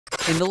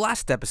In the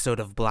last episode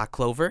of Black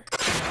Clover.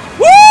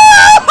 Woo!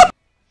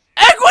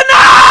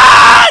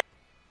 Equinox!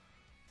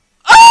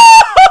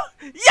 Oh!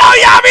 Yo,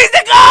 Yami's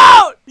the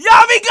GOAT!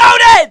 Yami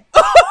goated!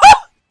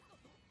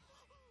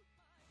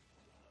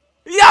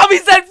 Yami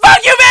said,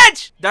 fuck you,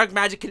 bitch! Dark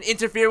magic can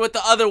interfere with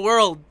the other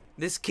world.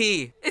 This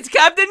key. It's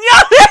Captain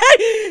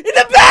Yami!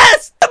 The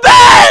best! The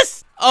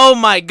best! Oh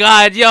my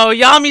god, yo,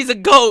 Yami's a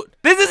GOAT.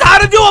 This is how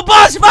to do a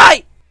boss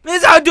fight!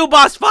 This is how to do a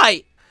boss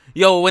fight!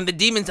 Yo, when the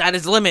demon's at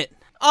his limit.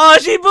 Oh,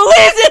 she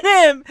believes in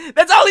him!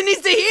 That's all he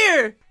needs to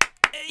hear!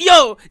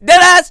 Yo,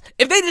 deadass,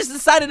 if they just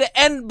decided to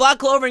end Black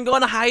Clover and go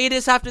on a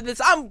hiatus after this,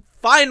 I'm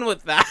fine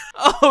with that.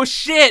 Oh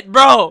shit,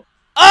 bro.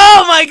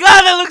 Oh my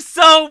god, that looks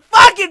so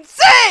fucking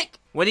sick!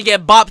 When you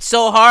get bopped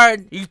so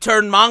hard, you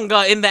turn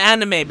manga in the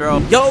anime, bro.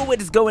 Yo,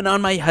 what is going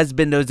on, my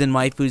husbandos and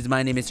waifus?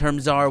 My name is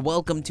HERMSAUR.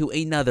 Welcome to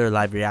another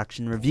live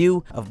reaction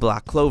review of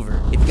Black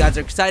Clover. If you guys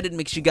are excited,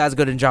 make sure you guys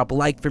go and drop a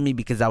like for me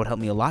because that would help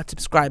me a lot.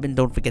 Subscribe and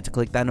don't forget to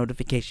click that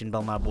notification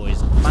bell, my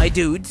boys. My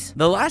dudes,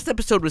 the last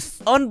episode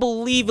was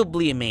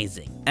unbelievably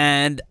amazing.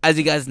 And as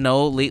you guys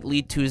know,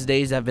 lately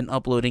Tuesdays I've been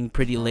uploading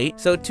pretty late.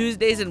 So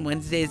Tuesdays and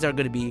Wednesdays are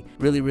going to be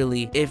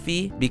really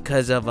iffy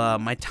because of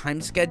my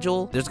time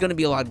schedule. There's going to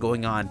be a lot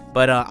going on.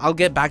 But I'll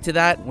get back to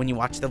that when you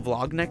watch the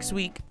vlog next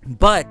week.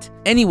 But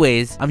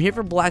anyways, I'm here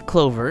for Black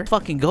Clover.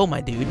 Fucking go,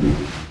 my dude.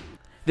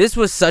 This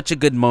was such a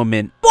good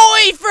moment.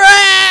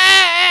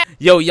 Boyfriend!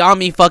 Yo,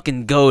 Yami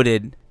fucking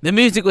goated. The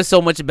music was so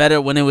much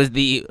better when it was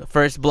the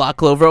first Black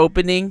Clover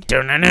opening.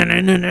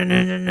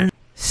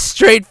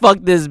 Straight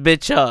fucked this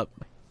bitch up.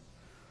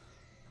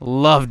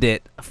 Loved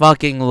it.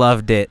 Fucking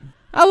loved it.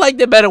 I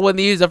liked it better when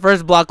they used the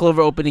first Black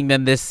Clover opening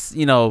than this,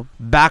 you know,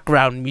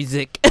 background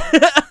music.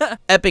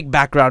 Epic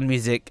background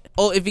music.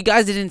 Oh, if you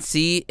guys didn't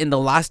see, in the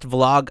last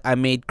vlog, I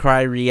made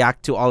Cry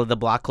react to all of the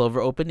Black Clover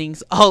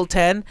openings. All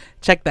 10.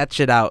 Check that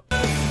shit out.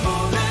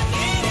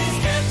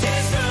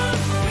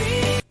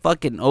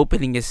 Fucking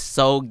opening is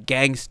so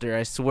gangster,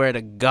 I swear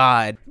to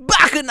God.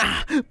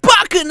 Bakana!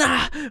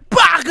 Bakana!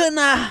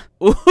 Bakana!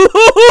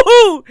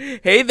 Ooh!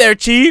 Hey there,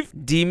 Chief.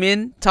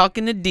 Demon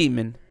talking to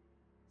demon.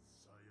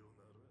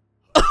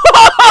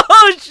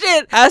 Oh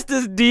shit!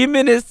 Asta's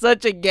demon is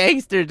such a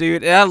gangster,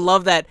 dude. And I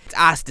love that it's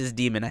Asta's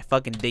demon. I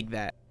fucking dig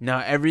that. Now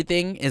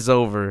everything is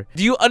over.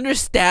 Do you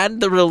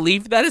understand the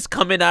relief that is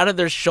coming out of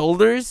their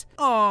shoulders?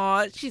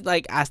 Aw, she's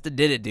like, Asta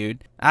did it,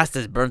 dude.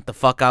 Asta's burnt the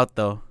fuck out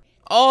though.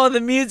 Oh,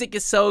 the music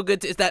is so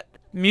good. Is that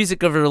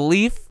music of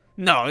relief?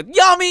 No,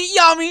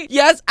 Yami.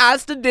 Yes,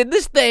 Asta did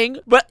this thing,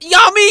 but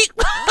Yami,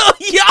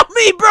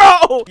 Yami,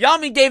 bro.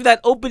 Yami gave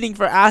that opening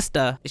for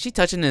Asta. Is she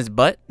touching his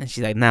butt? And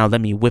she's like, now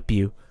let me whip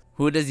you.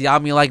 Who does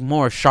Yami like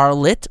more,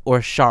 Charlotte or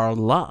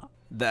Charla?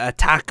 The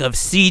attack of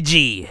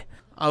CG.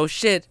 Oh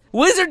shit.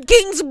 Wizard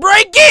King's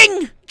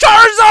breaking!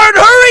 Charizard,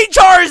 hurry,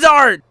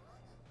 Charizard!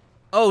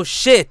 Oh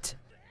shit.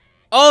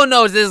 Oh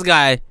no, it's this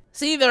guy.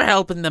 See, they're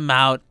helping them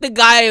out. The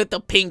guy with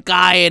the pink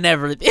eye and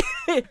everything.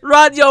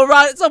 Rod,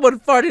 someone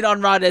farted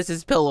on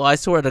Rodess's pillow. I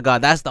swear to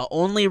God, that's the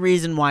only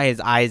reason why his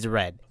eye's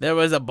red. There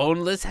was a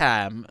boneless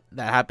ham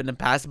that happened to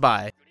pass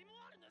by.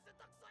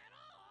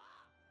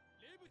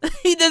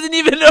 He doesn't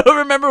even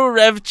remember who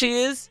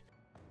Revchi is.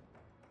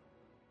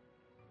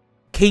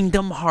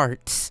 Kingdom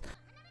Hearts.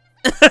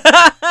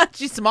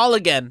 She's small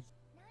again.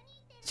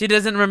 She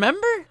doesn't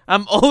remember?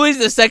 I'm always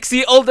the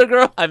sexy older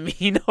girl. I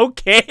mean,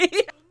 okay.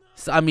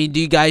 So, I mean,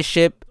 do you guys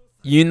ship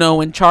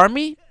Yuno and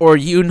Charmy? Or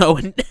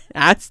Yuno and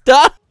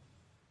Asta?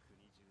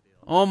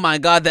 Oh my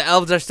god, the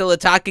elves are still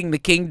attacking the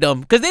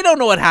kingdom. Because they don't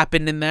know what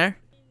happened in there.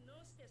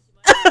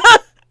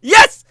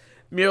 Yes!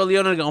 Mira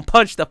Leona gonna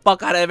punch the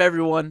fuck out of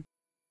everyone.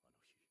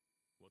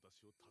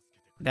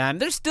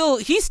 Damn, he's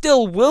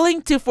still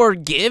willing to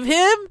forgive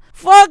him?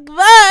 Fuck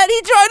that,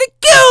 he tried to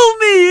kill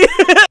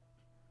me!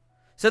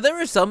 So there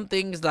were some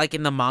things like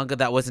in the manga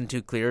that wasn't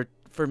too clear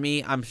for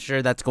me. I'm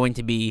sure that's going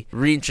to be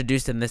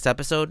reintroduced in this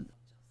episode.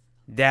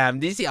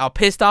 Damn, do you see how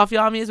pissed off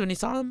Yami is when he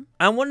saw him?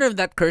 I wonder if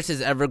that curse is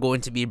ever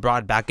going to be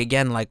brought back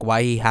again, like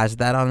why he has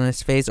that on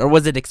his face, or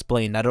was it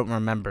explained? I don't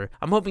remember.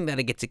 I'm hoping that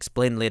it gets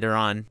explained later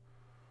on.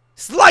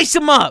 Slice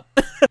him up!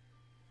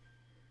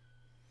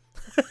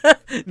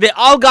 They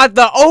all got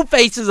the O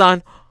faces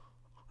on.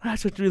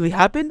 That's what really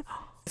happened.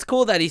 It's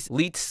cool that his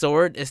elite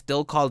sword is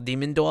still called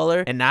Demon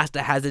Dweller, and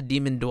Asta has a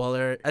Demon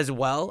Dweller as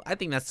well. I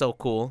think that's so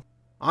cool.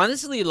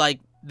 Honestly,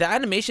 like, the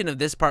animation of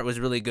this part was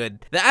really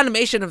good. The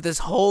animation of this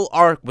whole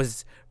arc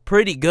was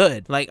pretty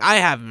good. Like, I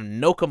have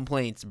no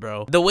complaints,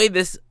 bro. The way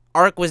this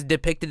arc was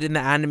depicted in the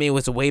anime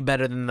was way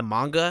better than the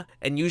manga,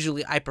 and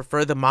usually I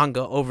prefer the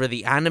manga over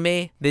the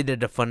anime. They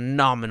did a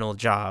phenomenal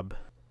job.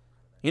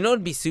 You know,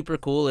 it'd be super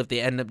cool if they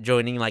end up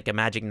joining like a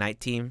Magic Knight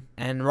team.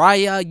 And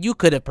Raya, you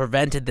could have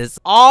prevented this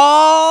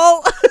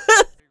all.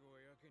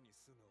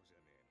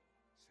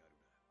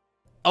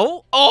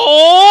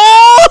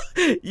 Oh!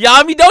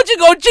 Yami, don't you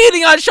go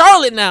cheating on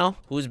Charlotte now.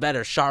 Who's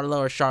better, Charla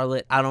or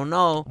Charlotte? I don't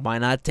know. Why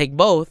not take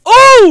both?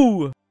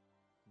 Oh!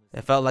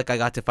 It felt like I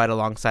got to fight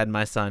alongside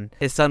my son.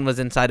 His son was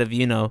inside of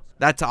Yuno.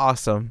 That's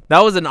awesome.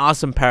 That was an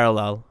awesome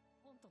parallel.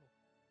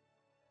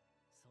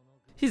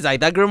 He's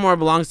like, that grimoire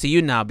belongs to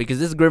you now because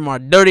this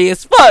grimoire dirty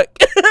as fuck.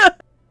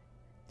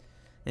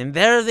 And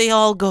there they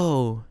all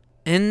go.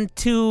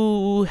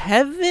 Into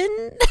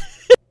heaven?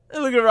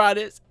 Look at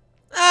Raditz.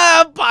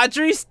 Ah,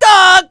 Patry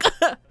stuck!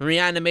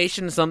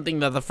 Reanimation is something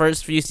that the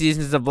first few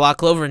seasons of Black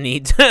Clover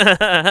needs.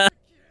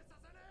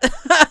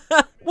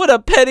 What a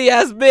petty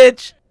ass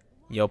bitch.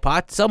 Yo,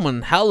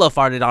 someone hella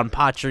farted on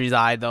Patry's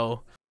eye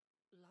though.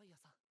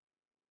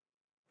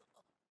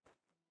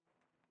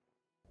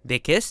 They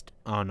kissed?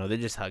 Oh no, they're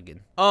just hugging.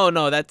 Oh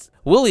no, that's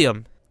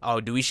William. Oh,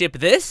 do we ship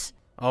this?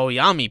 Oh,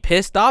 Yami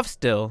pissed off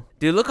still.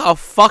 Dude, look how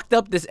fucked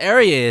up this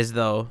area is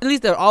though. At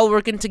least they're all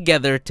working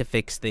together to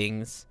fix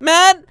things.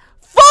 Man,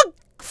 fuck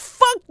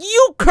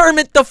you,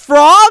 Kermit the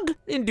Frog!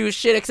 Didn't do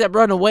shit except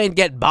run away and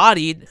get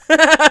bodied.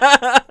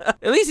 At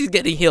least he's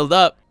getting healed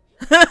up.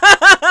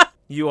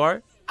 You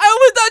are? I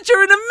always thought you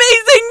were an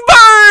amazing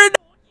bird!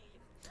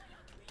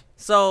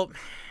 So,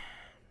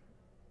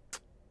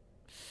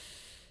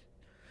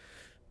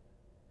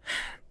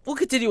 we'll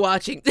continue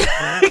watching.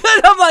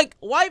 Because I'm like,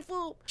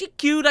 waifu, she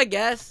cute, I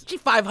guess.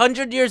 She's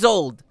 500 years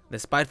old. The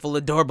spiteful,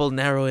 adorable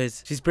Nero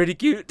is. She's pretty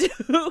cute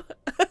too.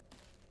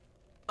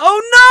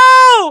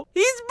 Oh no!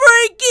 He's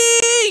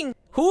breaking!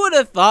 Who would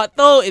have thought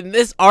though, in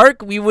this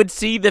arc, we would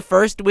see the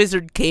first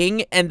Wizard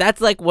King, and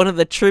that's like one of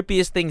the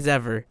trippiest things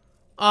ever.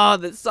 Oh,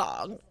 this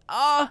song.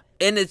 Oh,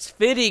 and it's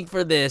fitting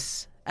for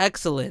this.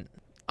 Excellent.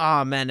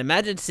 Oh man,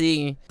 imagine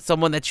seeing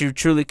someone that you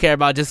truly care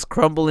about just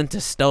crumble into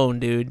stone,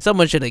 dude.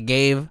 Someone should have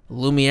gave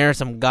Lumiere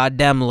some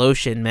goddamn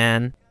lotion,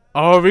 man.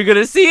 Oh, are we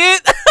gonna see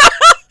it?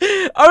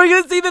 Are we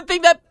gonna see the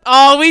thing that...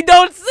 Oh, we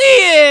don't see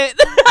it!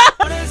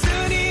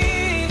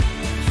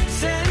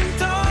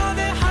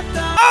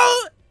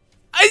 Oh!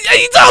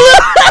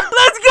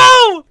 Let's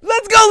go!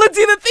 Let's go! Let's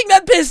see the thing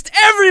that pissed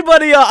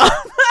everybody off!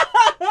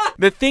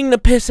 The thing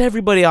that pissed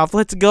everybody off.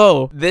 Let's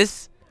go.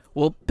 This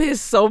will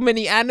piss so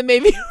many anime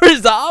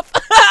viewers off.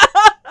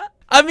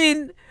 I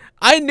mean,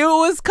 I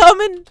knew it was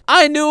coming.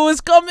 I knew it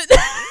was coming.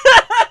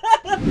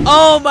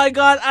 Oh my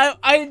god,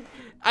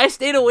 I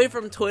stayed away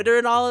from Twitter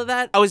and all of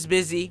that. I was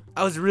busy.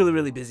 I was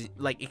really busy,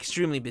 like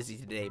extremely busy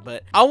today.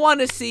 But I want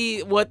to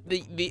see what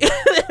the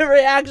the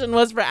reaction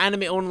was for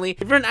anime only.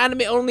 If you're an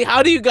anime only,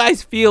 how do you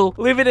guys feel?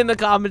 Leave it in the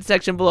comment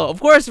section below. Of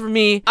course, for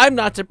me, I'm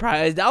not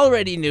surprised. I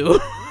already knew.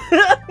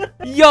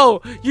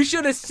 Yo, you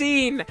should have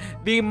seen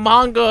the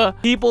manga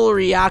people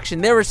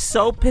reaction. They were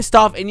so pissed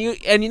off, and you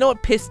know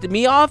what pissed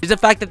me off is the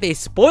fact that they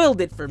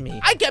spoiled it for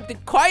me. I kept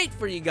it quiet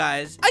for you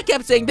guys. I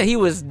kept saying that he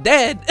was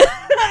dead.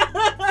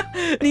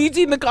 And you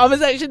see in the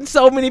comment section,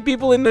 so many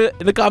people in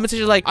the comment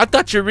section like, I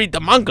thought you read the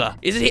manga.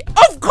 Is it he?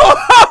 Of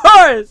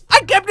course! I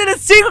kept it a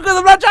secret because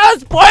I'm not trying to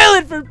spoil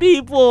it for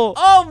people.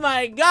 Oh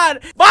my god.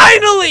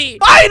 Finally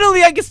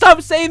I can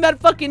stop saying that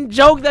fucking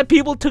joke that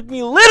people took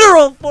me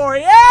literal for.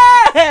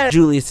 Yeah!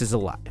 Julius is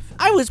alive.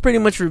 I was pretty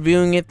much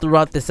reviewing it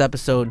throughout this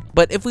episode,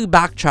 but if we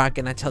backtrack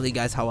and I tell you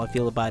guys how I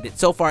feel about it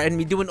so far and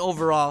we do an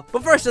overall,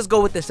 but first let's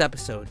go with this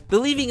episode. The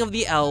leaving of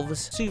the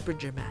elves, super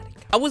dramatic.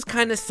 I was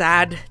kind of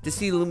sad to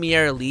see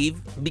Lumiere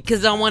leave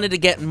because I wanted to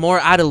get more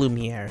out of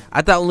Lumiere.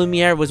 I thought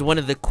Lumiere was one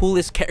of the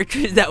coolest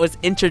characters that was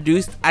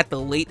introduced at the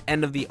late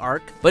end of the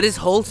arc, but his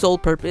whole sole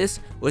purpose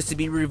was to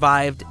be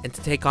revived and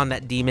to take on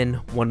that demon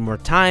one more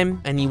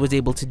time, and he was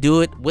able to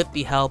do it with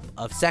the help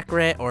of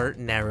Sekre or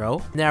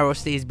Nero. Nero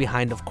stays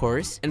behind, of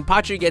course, and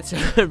Patry gets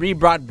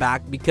re-brought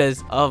back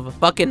because of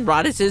fucking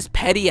Raditz's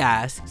petty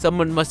ass.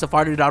 Someone must have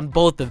farted on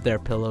both of their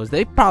pillows.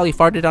 They probably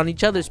farted on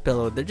each other's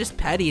pillow. They're just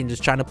petty and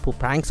just trying to pull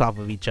pranks off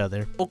of each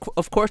other.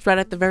 Of course, right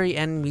at the very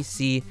end, we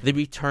see the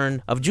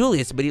return of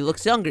Julius, but he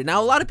looks younger.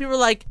 Now, a lot of people are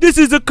like, this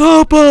is a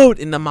cop-out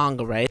in the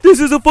manga, right? This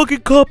is a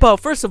fucking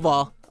cop-out. First of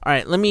all,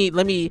 alright, let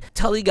me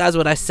tell you guys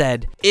what I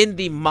said in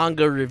the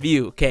manga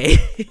review, okay?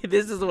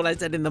 This is what I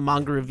said in the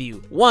manga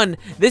review. 1,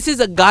 this is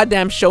a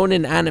goddamn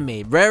shonen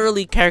anime.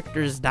 Rarely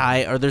characters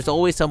die, or there's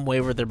always some way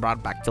where they're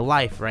brought back to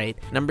life, right?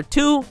 Number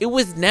 2, it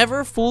was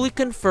never fully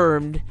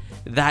confirmed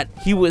that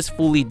he was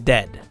fully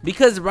dead,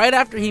 because right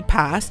after he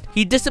passed,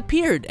 he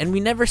disappeared and we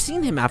never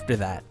seen him after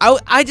that.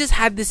 I just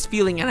had this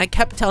feeling and I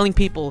kept telling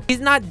people, he's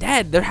not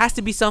dead. There has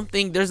to be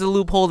something. There's a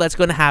loophole that's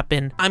gonna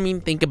happen. I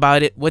mean, think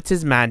about it. What's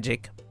his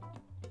magic?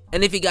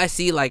 And if you guys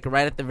see, like,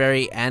 right at the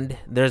very end,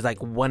 there's like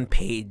 1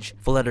 page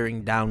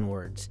fluttering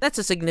downwards. That's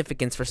a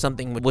significance for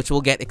something which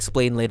will get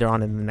explained later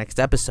on in the next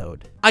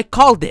episode. I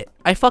called it.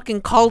 I fucking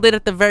called it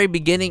at the very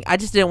beginning. I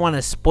just didn't want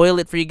to spoil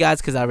it for you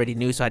guys because I already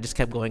knew, so I just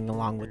kept going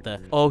along with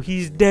the, oh,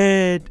 he's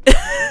dead.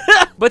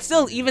 But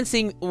still, even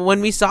seeing, when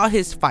we saw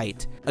his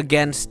fight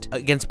against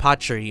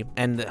Patry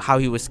and how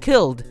he was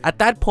killed, at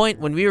that point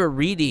when we were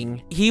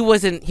reading, he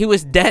was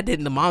dead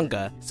in the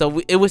manga,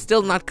 so it was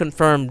still not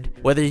confirmed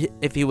whether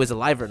if he was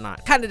alive or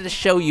not. Kind of to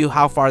show you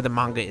how far the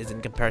manga is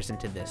in comparison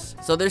to this.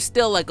 So there's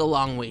still like a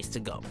long ways to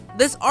go.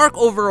 This arc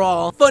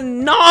overall,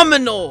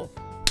 phenomenal.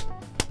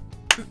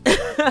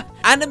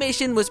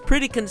 Animation was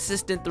pretty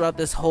consistent throughout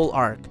this whole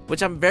arc,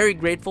 which I'm very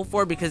grateful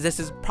for because this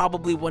is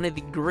probably one of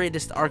the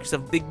greatest arcs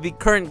of the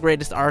current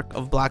greatest arc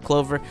of Black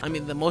Clover. I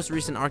mean, the most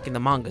recent arc in the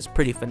manga is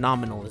pretty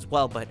phenomenal as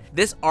well, but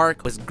this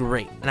arc was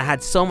great and I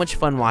had so much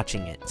fun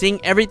watching it.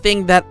 Seeing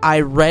everything that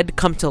I read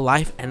come to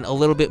life and a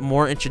little bit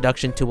more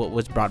introduction to what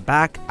was brought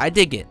back, I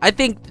dig it. I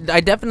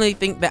definitely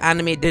think the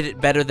anime did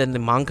it better than the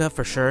manga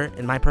for sure,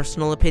 in my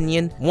personal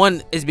opinion.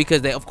 One is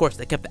because they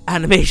kept the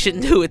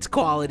animation to its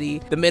quality,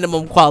 the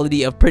minimum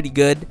quality of pretty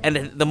good, and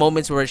the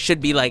moments where it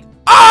should be like,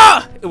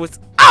 ah, it was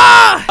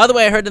ah. By the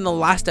way, I heard in the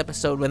last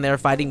episode when they were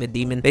fighting the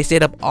demon, they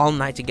stayed up all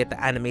night to get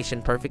the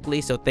animation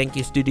perfectly, so thank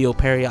you Studio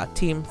Period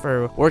team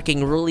for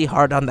working really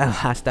hard on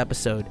that last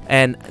episode.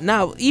 And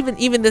now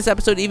even this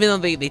episode, even though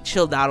they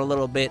chilled out a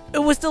little bit, it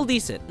was still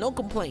decent, no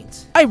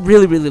complaints. I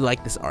really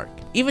like this arc,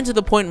 even to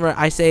the point where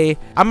I say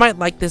I might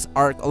like this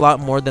arc a lot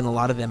more than a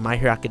lot of the My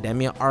Hero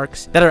Academia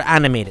arcs that are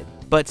animated.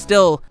 But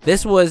still,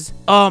 this was,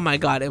 oh my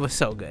god, it was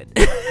so good.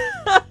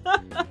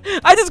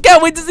 I just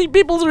can't wait to see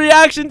people's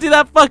reaction to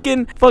that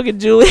fucking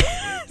Julius.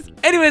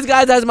 Anyways,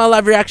 guys, that's my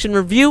live reaction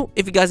review.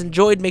 If you guys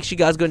enjoyed, make sure you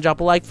guys go and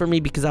drop a like for me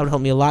because that would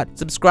help me a lot.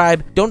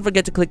 Subscribe. Don't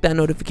forget to click that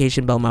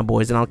notification bell, my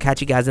boys, and I'll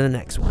catch you guys in the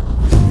next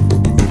one.